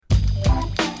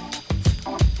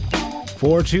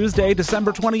For Tuesday,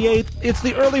 December 28th, it's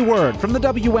the early word from the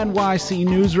WNYC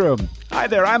newsroom. Hi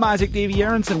there, I'm Isaac Davey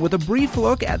Aronson with a brief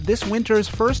look at this winter's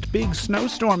first big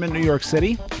snowstorm in New York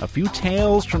City, a few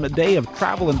tales from a day of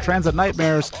travel and transit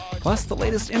nightmares, plus the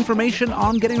latest information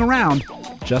on getting around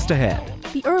just ahead.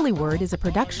 The Early Word is a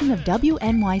production of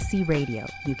WNYC Radio.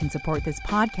 You can support this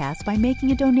podcast by making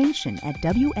a donation at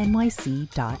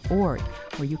WNYC.org,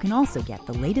 where you can also get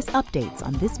the latest updates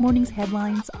on this morning's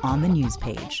headlines on the news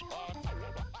page.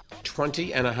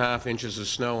 20.5 inches of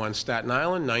snow on Staten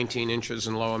Island, 19 inches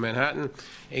in Lower Manhattan,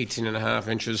 18.5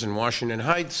 inches in Washington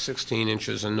Heights, 16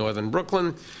 inches in northern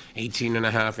Brooklyn,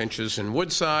 18.5 inches in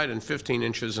Woodside, and 15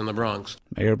 inches in the Bronx.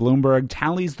 Mayor Bloomberg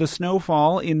tallies the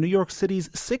snowfall in New York City's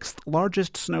sixth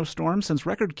largest snowstorm since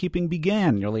record-keeping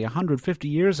began nearly 150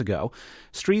 years ago.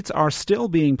 Streets are still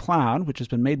being plowed, which has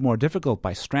been made more difficult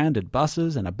by stranded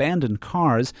buses and abandoned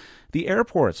cars. The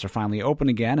airports are finally open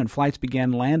again, and flights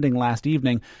began landing last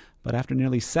evening. But after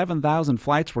nearly 7,000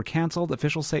 flights were canceled,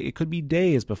 officials say it could be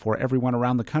days before everyone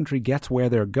around the country gets where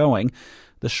they're going.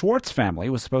 The Schwartz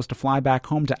family was supposed to fly back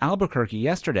home to Albuquerque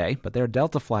yesterday, but their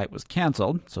Delta flight was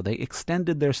canceled, so they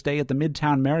extended their stay at the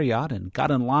Midtown Marriott and got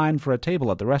in line for a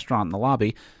table at the restaurant in the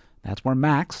lobby. That's where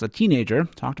Max, a teenager,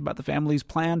 talked about the family's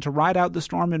plan to ride out the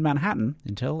storm in Manhattan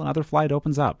until another flight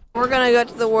opens up. We're going to go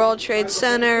to the World Trade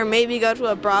Center, maybe go to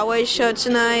a Broadway show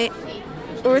tonight.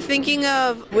 We're thinking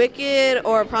of Wicked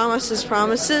or Promises,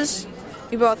 Promises.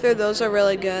 Both of those are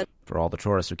really good. For all the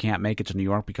tourists who can't make it to New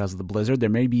York because of the blizzard, there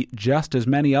may be just as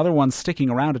many other ones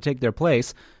sticking around to take their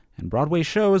place. And Broadway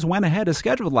shows went ahead as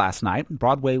scheduled last night.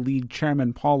 Broadway League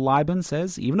Chairman Paul Lieben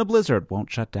says even a blizzard won't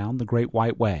shut down the Great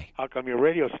White Way. How come your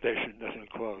radio station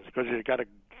doesn't close? Because you got to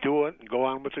do it and go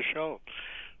on with the show.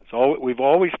 So we've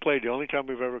always played. The only time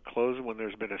we've ever closed when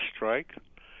there's been a strike.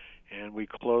 And we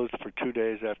closed for 2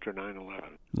 days after 9/11.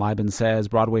 Lieben says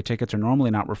Broadway tickets are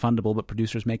normally not refundable, but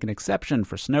producers make an exception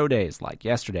for snow days like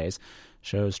yesterday's.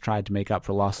 Shows tried to make up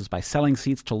for losses by selling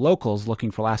seats to locals looking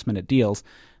for last-minute deals.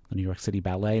 The New York City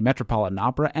Ballet, Metropolitan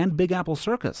Opera, and Big Apple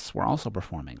Circus were also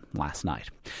performing last night.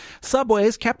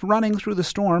 Subways kept running through the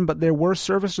storm, but there were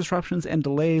service disruptions and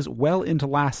delays well into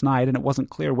last night, and it wasn't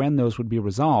clear when those would be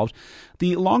resolved.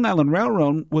 The Long Island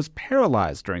Railroad was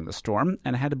paralyzed during the storm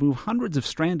and had to move hundreds of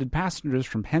stranded passengers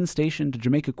from Penn Station to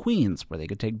Jamaica, Queens, where they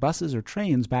could take buses or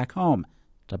trains back home.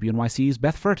 WNYC's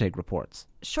Beth Fertig reports.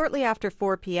 Shortly after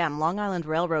 4 p.m., Long Island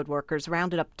Railroad workers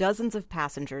rounded up dozens of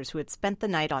passengers who had spent the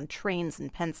night on trains in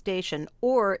Penn Station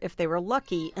or, if they were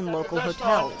lucky, in local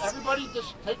hotels. Everybody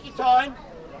just take your time.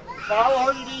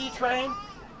 Follow the E-train.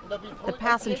 The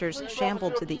passengers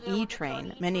shambled to the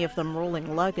E-train, many of them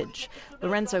rolling luggage.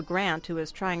 Lorenzo Grant, who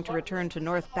was trying to return to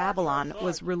North Babylon,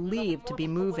 was relieved to be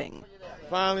moving.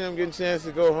 Finally, I'm getting a chance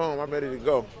to go home. I'm ready to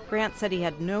go. Grant said he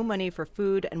had no money for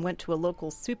food and went to a local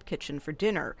soup kitchen for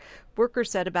dinner.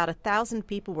 Workers said about 1,000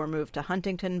 people were moved to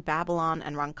Huntington, Babylon,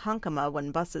 and Ronkonkoma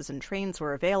when buses and trains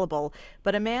were available,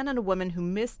 but a man and a woman who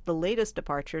missed the latest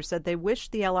departure said they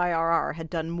wished the LIRR had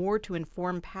done more to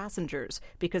inform passengers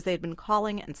because they had been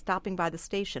calling and stopping by the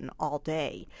station all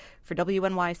day. For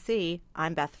WNYC,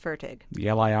 I'm Beth Fertig. The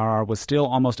LIRR was still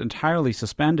almost entirely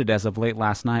suspended as of late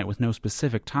last night with no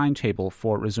specific timetable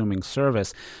for resuming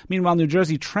service. Meanwhile, New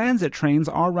Jersey Transit trains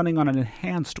are running on an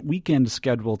enhanced weekend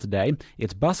schedule today.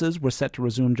 Its buses were set to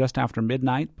resume just after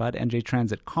midnight, but NJ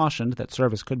Transit cautioned that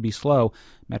service could be slow.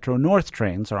 Metro North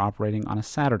trains are operating on a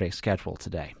Saturday schedule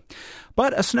today.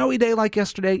 But a snowy day like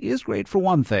yesterday is great for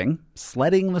one thing: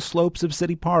 sledding the slopes of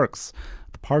city parks.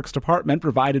 The Parks Department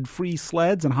provided free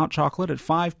sleds and hot chocolate at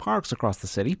 5 parks across the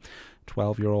city.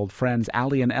 12-year-old friends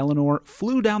Allie and Eleanor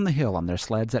flew down the hill on their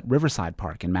sleds at Riverside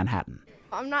Park in Manhattan.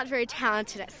 I'm not very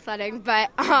talented at sledding,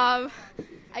 but I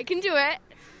can do it.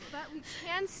 But we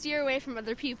can steer away from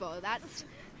other people.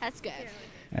 That's good.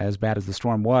 As bad as the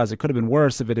storm was, it could have been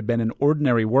worse if it had been an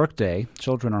ordinary workday.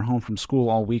 Children are home from school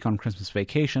all week on Christmas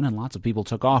vacation, and lots of people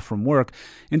took off from work.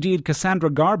 Indeed, Cassandra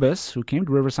Garbus, who came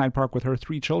to Riverside Park with her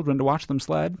 3 children to watch them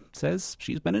sled, says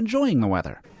she's been enjoying the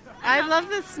weather. I love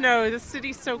the snow. The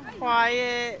city's so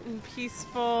quiet and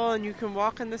peaceful, and you can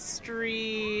walk in the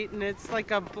street, and it's like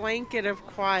a blanket of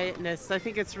quietness. I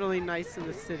think it's really nice in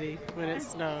the city when it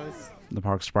snows. The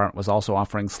Parks Department was also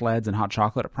offering sleds and hot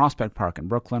chocolate at Prospect Park in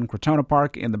Brooklyn, Crotona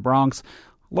Park in the Bronx,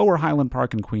 Lower Highland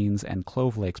Park in Queens, and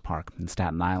Clove Lakes Park in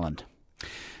Staten Island.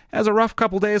 As a rough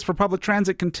couple days for public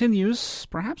transit continues,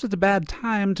 perhaps it's a bad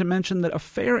time to mention that a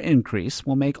fare increase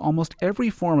will make almost every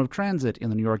form of transit in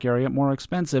the New York area more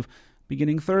expensive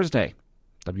beginning Thursday.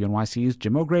 WNYC's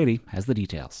Jim O'Grady has the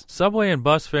details. Subway and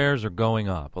bus fares are going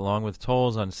up, along with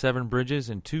tolls on 7 bridges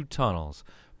and 2 tunnels.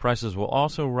 Prices will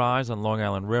also rise on Long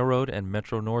Island Railroad and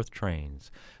Metro North trains.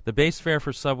 The base fare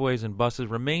for subways and buses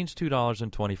remains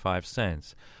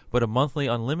 $2.25, but a monthly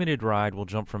unlimited ride will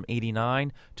jump from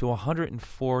 $89 to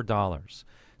 $104.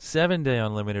 7-day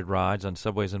unlimited rides on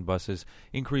subways and buses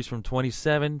increase from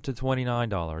 $27 to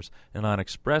 $29, and on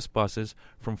express buses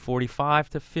from $45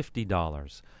 to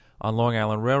 $50. On Long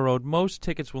Island Railroad, most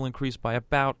tickets will increase by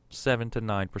about 7 to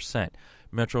 9%.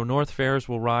 Metro North fares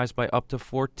will rise by up to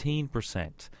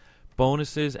 14%.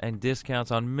 Bonuses and discounts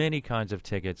on many kinds of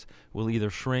tickets will either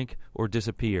shrink or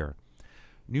disappear.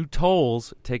 New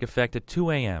tolls take effect at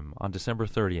 2 a.m. on December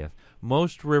 30th.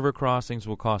 Most river crossings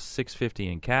will cost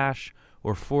 $6.50 in cash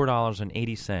or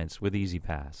 $4.80 with Easy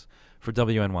Pass. For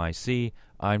WNYC,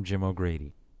 I'm Jim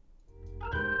O'Grady.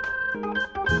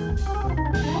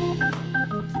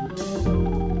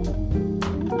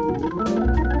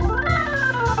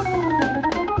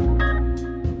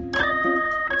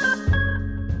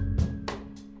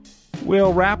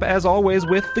 We'll wrap, as always,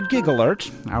 with the Gig Alert,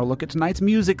 our look at tonight's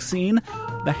music scene.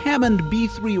 The Hammond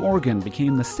B3 organ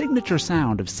became the signature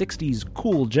sound of 60s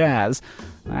cool jazz.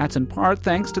 That's in part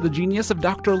thanks to the genius of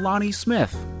Dr. Lonnie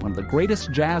Smith, one of the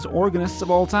greatest jazz organists of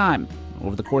all time.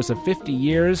 Over the course of 50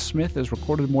 years, Smith has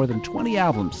recorded more than 20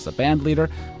 albums as a band leader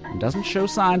and doesn't show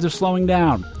signs of slowing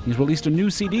down. He's released a new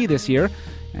CD this year,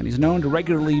 and he's known to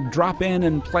regularly drop in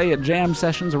and play at jam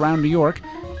sessions around New York.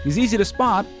 He's easy to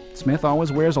spot. Smith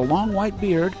always wears a long white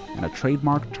beard and a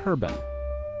trademark turban.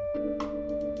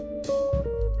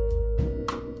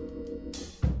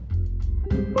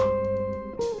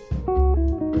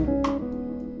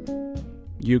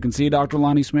 You can see Dr.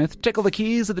 Lonnie Smith tickle the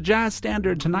keys of the Jazz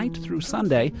Standard tonight through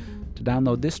Sunday. To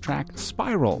download this track,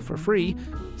 Spiral, for free,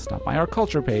 stop by our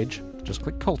culture page. Just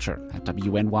click Culture at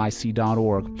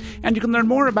WNYC.org. And you can learn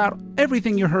more about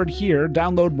everything you heard here,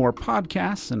 download more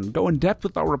podcasts, and go in depth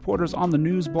with our reporters on the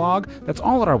news blog. That's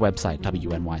all at our website,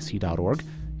 WNYC.org.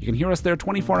 You can hear us there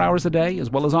 24 hours a day, as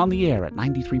well as on the air at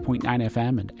 93.9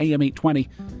 FM and AM 820.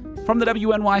 From the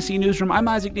WNYC Newsroom, I'm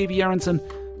Isaac Davey Aronson.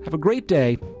 Have a great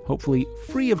day, hopefully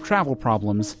free of travel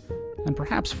problems, and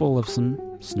perhaps full of some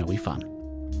snowy fun.